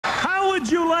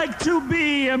would you like to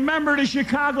be a member of the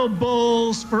Chicago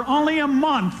Bulls for only a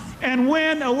month and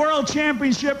win a world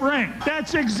championship ring?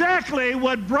 That's exactly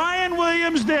what Brian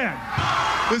Williams did.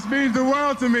 This means the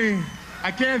world to me. I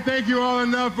can't thank you all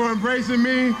enough for embracing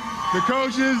me, the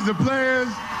coaches, the players,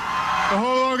 the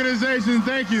whole organization.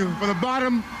 Thank you from the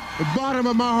bottom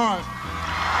of my heart.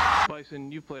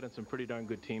 Bison, you've played on some pretty darn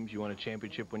good teams. You won a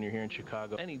championship when you're here in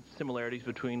Chicago. Any similarities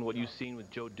between what you've seen with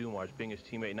Joe Dumars being his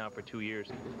teammate now for 2 years?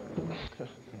 Say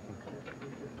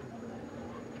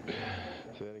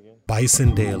that again.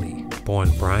 Bison Dele,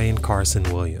 born Brian Carson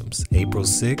Williams, April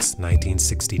 6,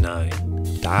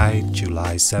 1969. Died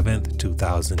July 7,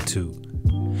 2002.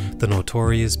 The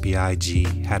Notorious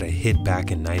BIG had a hit back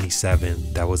in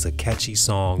 '97 that was a catchy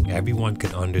song everyone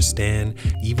could understand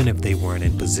even if they weren't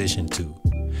in position to.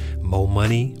 Mo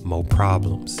Money, Mo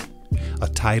Problems. A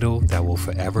title that will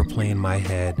forever play in my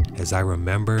head as I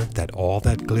remember that all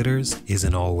that glitters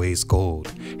isn't always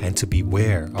gold, and to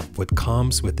beware of what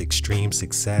comes with extreme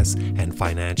success and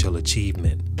financial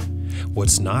achievement.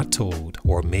 What's not told,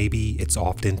 or maybe it's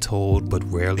often told but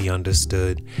rarely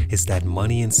understood, is that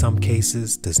money in some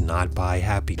cases does not buy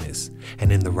happiness,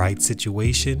 and in the right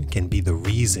situation can be the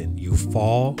reason you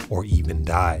fall or even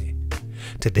die.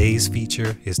 Today's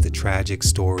feature is the tragic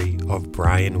story of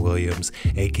Brian Williams,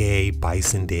 aka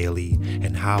Bison Dele,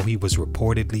 and how he was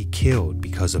reportedly killed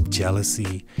because of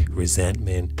jealousy,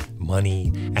 resentment,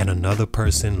 money, and another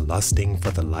person lusting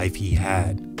for the life he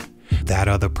had. That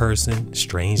other person,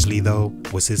 strangely though,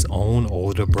 was his own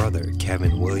older brother,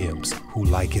 Kevin Williams, who,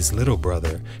 like his little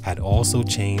brother, had also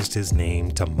changed his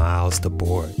name to Miles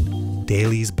DeBoard.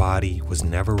 Dele's body was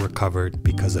never recovered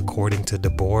because, according to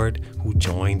DeBoard, who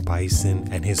joined Bison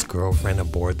and his girlfriend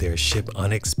aboard their ship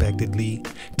unexpectedly,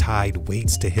 tied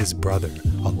weights to his brother,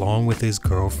 along with his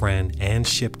girlfriend and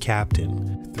ship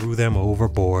captain, threw them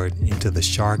overboard into the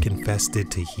shark-infested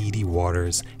Tahiti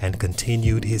waters, and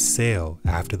continued his sail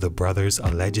after the brothers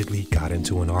allegedly got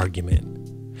into an argument.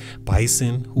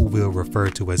 Bison, who we'll refer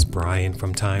to as Brian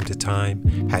from time to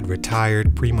time, had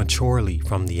retired prematurely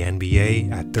from the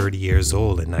NBA at 30 years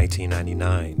old in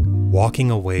 1999, walking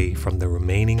away from the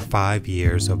remaining 5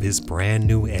 years of his brand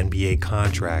new NBA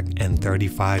contract and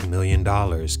 $35 million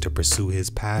to pursue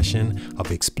his passion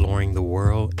of exploring the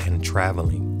world and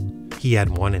traveling. He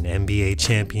had won an NBA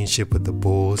championship with the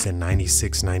Bulls in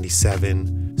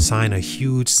 '96-97, signed a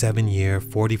huge 7-year,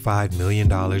 $45 million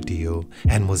deal,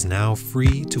 and was now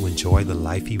free to enjoy the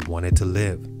life he wanted to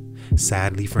live.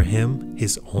 Sadly for him,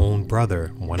 his own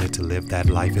brother wanted to live that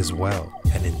life as well,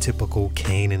 and in typical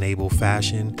Cain and Abel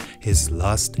fashion, his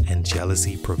lust and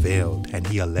jealousy prevailed, and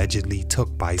he allegedly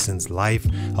took Bison's life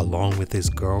along with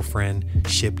his girlfriend,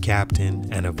 ship captain,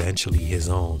 and eventually his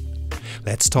own.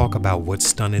 Let's talk about what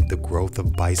stunted the growth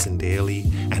of Bison Dele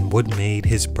and what made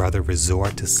his brother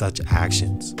resort to such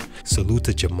actions. Salute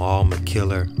to Jamal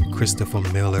McKiller, Christopher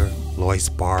Miller, Lois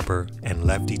Barber, and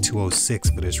Lefty 206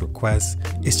 for this request.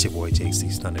 It's your boy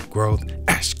JC Stunted Growth.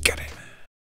 Ash, get it.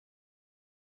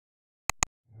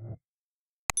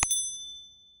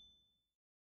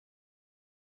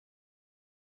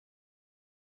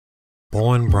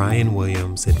 Born Brian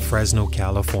Williams in Fresno,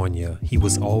 California, he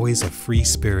was always a free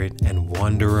spirit and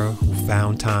wanderer who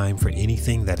found time for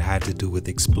anything that had to do with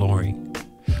exploring.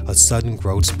 A sudden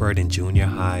growth spurt in junior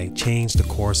high changed the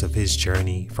course of his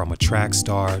journey from a track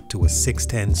star to a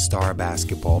 6'10" star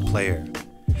basketball player.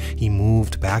 He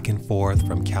moved back and forth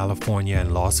from California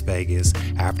and Las Vegas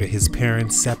after his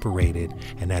parents separated,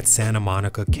 and at Santa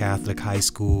Monica Catholic High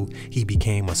School, he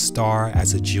became a star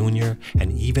as a junior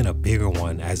and even a bigger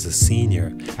one as a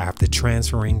senior after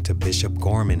transferring to Bishop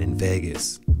Gorman in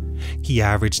Vegas. He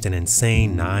averaged an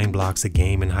insane 9 blocks a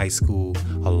game in high school,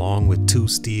 along with 2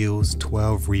 steals,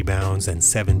 12 rebounds, and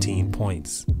 17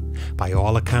 points. By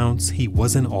all accounts, he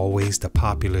wasn't always the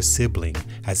popular sibling,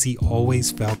 as he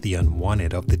always felt the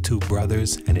unwanted of the 2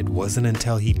 brothers, and it wasn't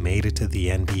until he made it to the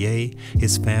NBA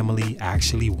his family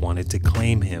actually wanted to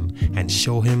claim him and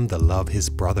show him the love his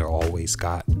brother always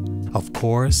got. Of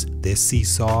course, this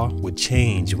seesaw would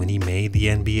change when he made the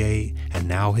NBA, and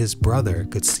now his brother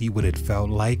could see what it felt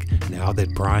like now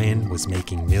that Brian was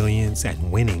making millions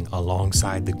and winning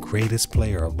alongside the greatest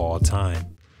player of all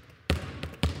time.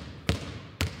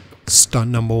 Stunt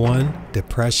number 1,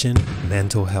 depression,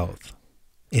 mental health.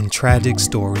 In tragic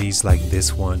stories like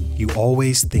this one, you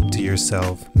always think to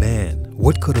yourself, man,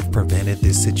 what could have prevented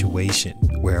this situation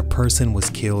where a person was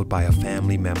killed by a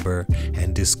family member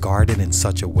and discarded in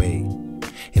such a way?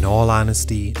 In all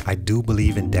honesty, I do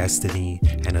believe in destiny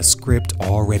and a script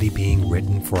already being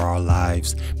written for our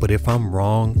lives, but if I'm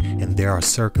wrong and there are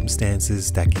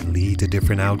circumstances that can lead to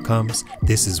different outcomes,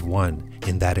 this is one,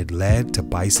 in that it led to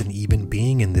Bison even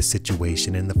being in this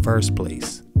situation in the first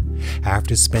place.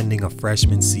 After spending a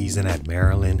freshman season at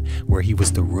Maryland, where he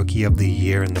was the Rookie of the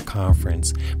Year in the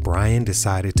conference, Brian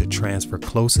decided to transfer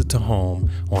closer to home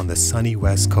on the sunny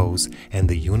West Coast and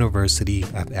the University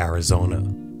of Arizona.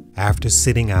 After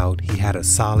sitting out, he had a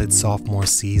solid sophomore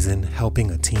season,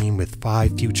 helping a team with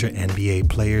 5 future NBA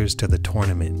players to the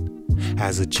tournament.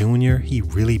 As a junior, he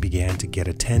really began to get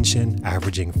attention,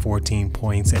 averaging 14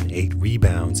 points and 8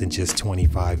 rebounds in just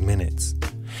 25 minutes.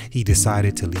 He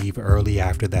decided to leave early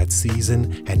after that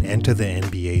season and enter the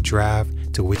NBA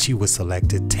draft, to which he was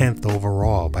selected 10th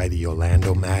overall by the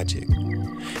Orlando Magic.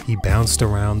 He bounced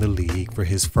around the league for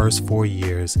his first 4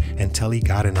 years until he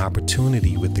got an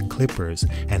opportunity with the Clippers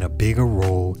and a bigger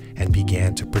role and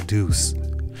began to produce.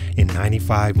 In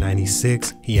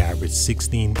 95-96, he averaged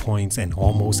 16 points and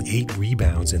almost 8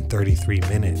 rebounds in 33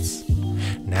 minutes.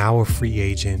 Now a free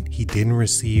agent, he didn't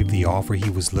receive the offer he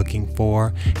was looking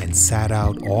for and sat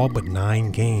out all but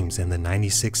 9 games in the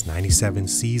 96-97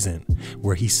 season,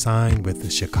 where he signed with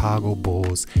the Chicago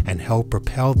Bulls and helped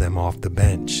propel them off the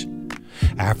bench.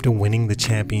 After winning the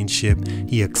championship,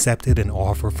 he accepted an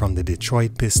offer from the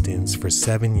Detroit Pistons for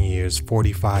 7 years,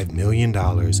 $45 million,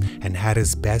 and had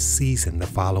his best season the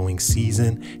following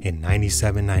season in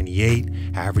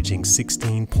 97-98, averaging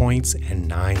 16 points and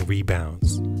 9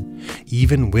 rebounds.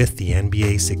 Even with the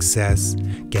NBA success,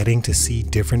 getting to see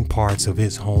different parts of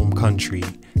his home country,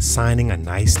 signing a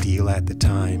nice deal at the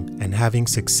time, and having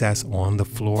success on the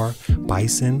floor,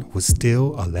 Bison was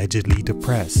still allegedly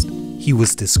depressed. He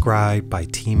was described by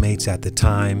teammates at the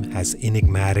time as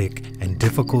enigmatic and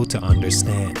difficult to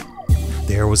understand.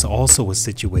 There was also a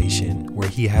situation where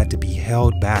he had to be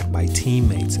held back by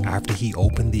teammates after he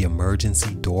opened the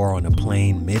emergency door on a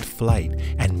plane mid-flight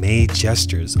and made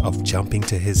gestures of jumping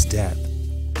to his death.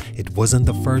 It wasn't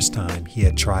the first time he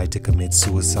had tried to commit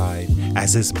suicide,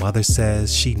 as his mother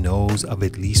says she knows of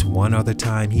at least one other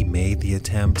time he made the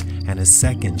attempt and a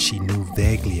second she knew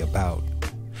vaguely about.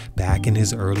 Back in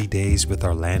his early days with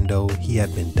Orlando, he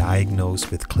had been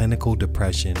diagnosed with clinical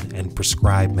depression and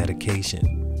prescribed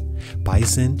medication.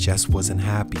 Bison just wasn't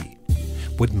happy.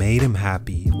 What made him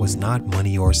happy was not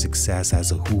money or success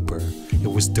as a hooper.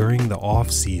 It was during the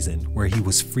off-season where he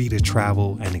was free to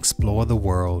travel and explore the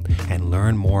world and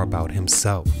learn more about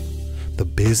himself. The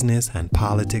business and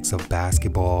politics of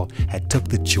basketball had took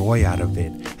the joy out of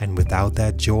it, and without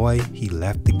that joy, he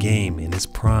left the game in his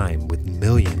prime with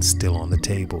millions still on the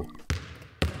table.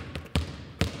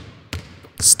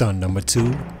 Stunt number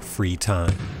 2, free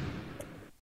time.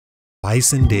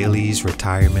 Bison Dele's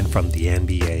retirement from the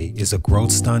NBA is a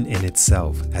growth stunt in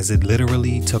itself, as it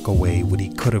literally took away what he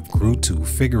could have grew to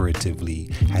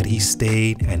figuratively had he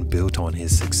stayed and built on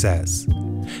his success.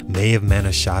 May have meant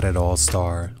a shot at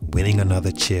All-Star, winning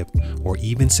another chip, or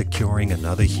even securing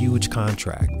another huge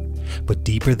contract. But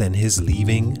deeper than his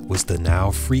leaving was the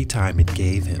now free time it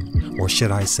gave him, or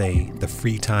should I say, the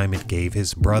free time it gave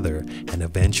his brother, an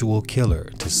eventual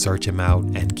killer, to search him out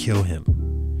and kill him.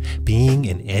 Being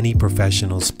in any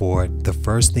professional sport, the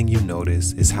first thing you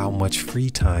notice is how much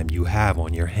free time you have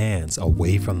on your hands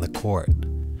away from the court.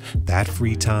 That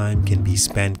free time can be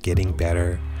spent getting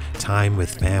better, time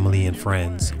with family and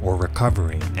friends, or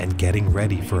recovering and getting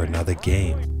ready for another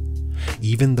game.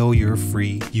 Even though you're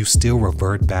free, you still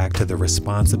revert back to the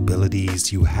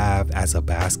responsibilities you have as a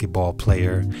basketball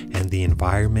player and the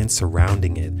environment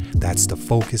surrounding it that's the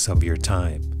focus of your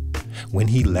time. When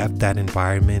he left that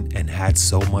environment and had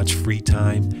so much free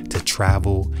time to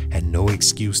travel and no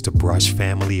excuse to brush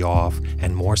family off,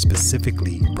 and more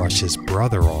specifically brush his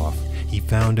brother off, he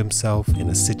found himself in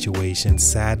a situation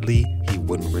sadly he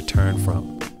wouldn't return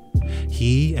from.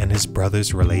 He and his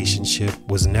brother's relationship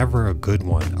was never a good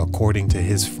one according to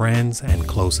his friends and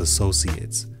close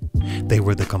associates. They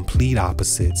were the complete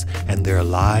opposites, and their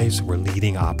lives were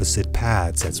leading opposite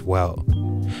paths as well.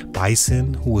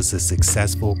 Bison, who was a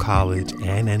successful college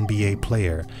and NBA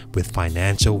player with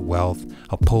financial wealth,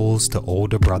 opposed to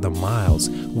older brother Miles,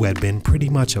 who had been pretty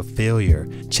much a failure,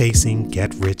 chasing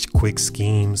get-rich-quick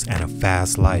schemes and a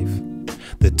fast life.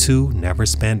 The two never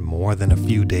spent more than a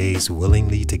few days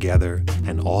willingly together,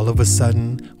 and all of a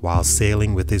sudden, while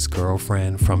sailing with his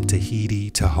girlfriend from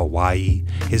Tahiti to Hawaii,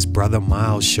 his brother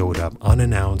Miles showed up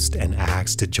unannounced and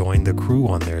asked to join the crew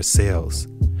on their sails.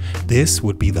 This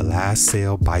would be the last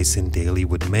sale Bison Dele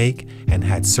would make, and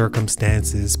had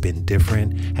circumstances been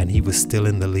different and he was still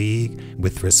in the league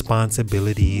with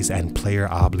responsibilities and player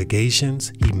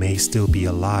obligations, he may still be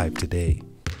alive today.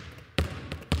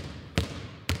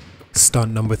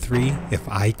 Stunt number 3, if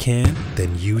I can,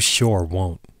 then you sure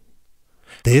won't.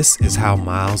 This is how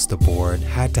Miles the Board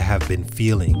had to have been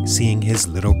feeling, seeing his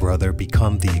little brother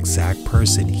become the exact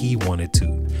person he wanted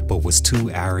to, but was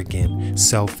too arrogant,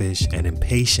 selfish, and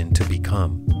impatient to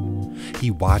become.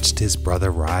 He watched his brother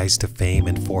rise to fame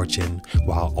and fortune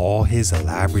while all his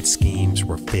elaborate schemes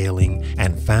were failing,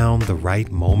 and found the right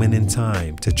moment in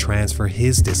time to transfer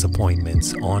his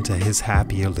disappointments onto his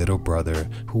happier little brother,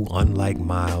 who, unlike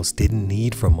Miles, didn't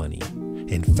need for money.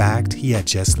 In fact, he had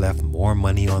just left more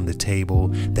money on the table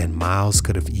than Miles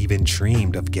could have even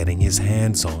dreamed of getting his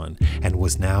hands on, and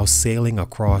was now sailing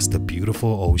across the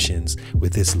beautiful oceans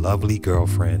with his lovely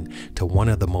girlfriend to one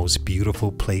of the most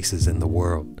beautiful places in the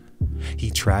world. He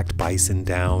tracked Bison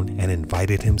down and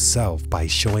invited himself by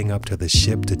showing up to the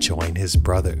ship to join his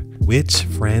brother, which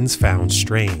friends found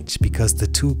strange because the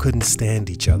two couldn't stand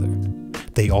each other.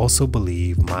 They also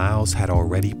believe Miles had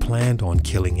already planned on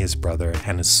killing his brother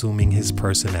and assuming his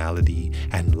personality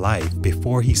and life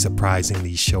before he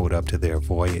surprisingly showed up to their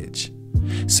voyage.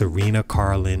 Serena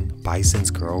Carlin,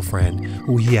 Bison's girlfriend,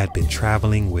 who he had been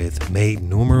traveling with, made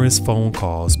numerous phone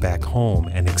calls back home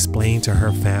and explained to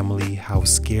her family how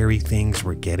scary things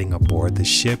were getting aboard the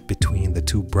ship between the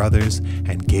two brothers,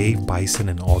 and gave Bison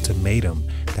an ultimatum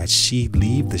that she'd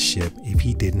leave the ship if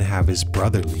he didn't have his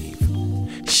brother leave.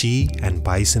 She and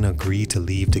Bison agreed to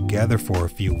leave together for a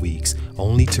few weeks,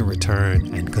 only to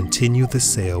return and continue the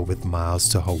sail with Miles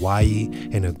to Hawaii,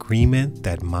 in agreement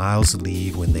that Miles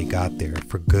leave when they got there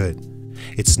for good.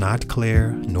 It's not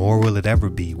clear, nor will it ever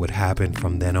be, what happened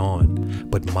from then on,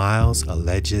 but Miles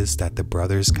alleges that the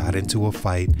brothers got into a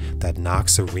fight that knocked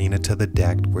Serena to the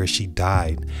deck, where she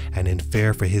died, and in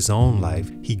fear for his own life,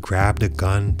 he grabbed a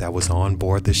gun that was on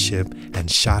board the ship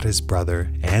and shot his brother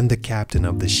and the captain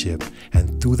of the ship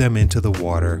and threw them into the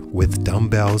water with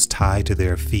dumbbells tied to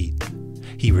their feet.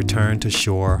 He returned to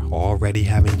shore, already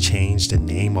having changed the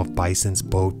name of Bison's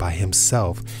boat by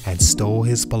himself, and stole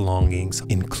his belongings,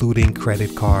 including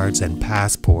credit cards and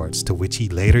passports, to which he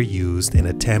later used in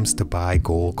attempts to buy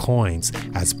gold coins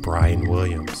as Brian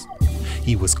Williams.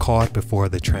 He was caught before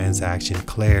the transaction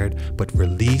cleared, but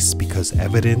released because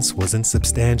evidence wasn't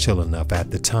substantial enough at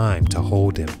the time to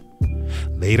hold him.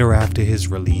 Later, after his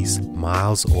release,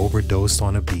 Miles overdosed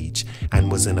on a beach and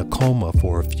was in a coma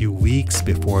for a few weeks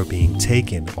before being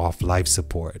taken off life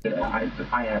support. I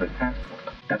had a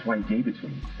passport. That's why he gave it to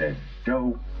me. He said,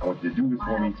 Joe, I want you to do this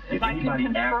for me. If anybody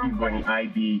asks you for any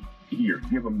ID, here,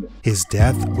 give them this. His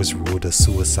death was ruled a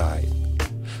suicide.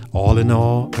 All in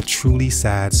all, a truly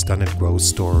sad Stunted Growth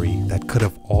story that could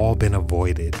have all been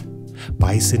avoided.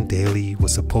 Bison Dele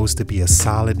was supposed to be a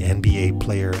solid NBA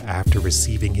player after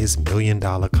receiving his $1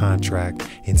 million contract.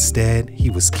 Instead, he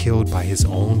was killed by his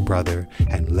own brother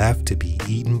and left to be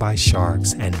eaten by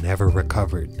sharks and never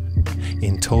recovered.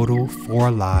 In total,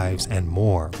 4 lives and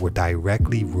more were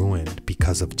directly ruined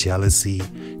because of jealousy,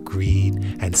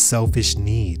 greed, and selfish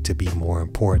need to be more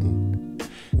important.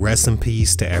 Rest in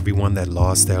peace to everyone that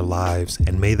lost their lives,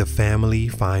 and may the family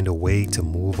find a way to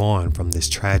move on from this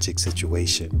tragic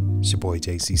situation. It's your boy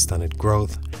JC Stunted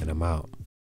Growth, and I'm out.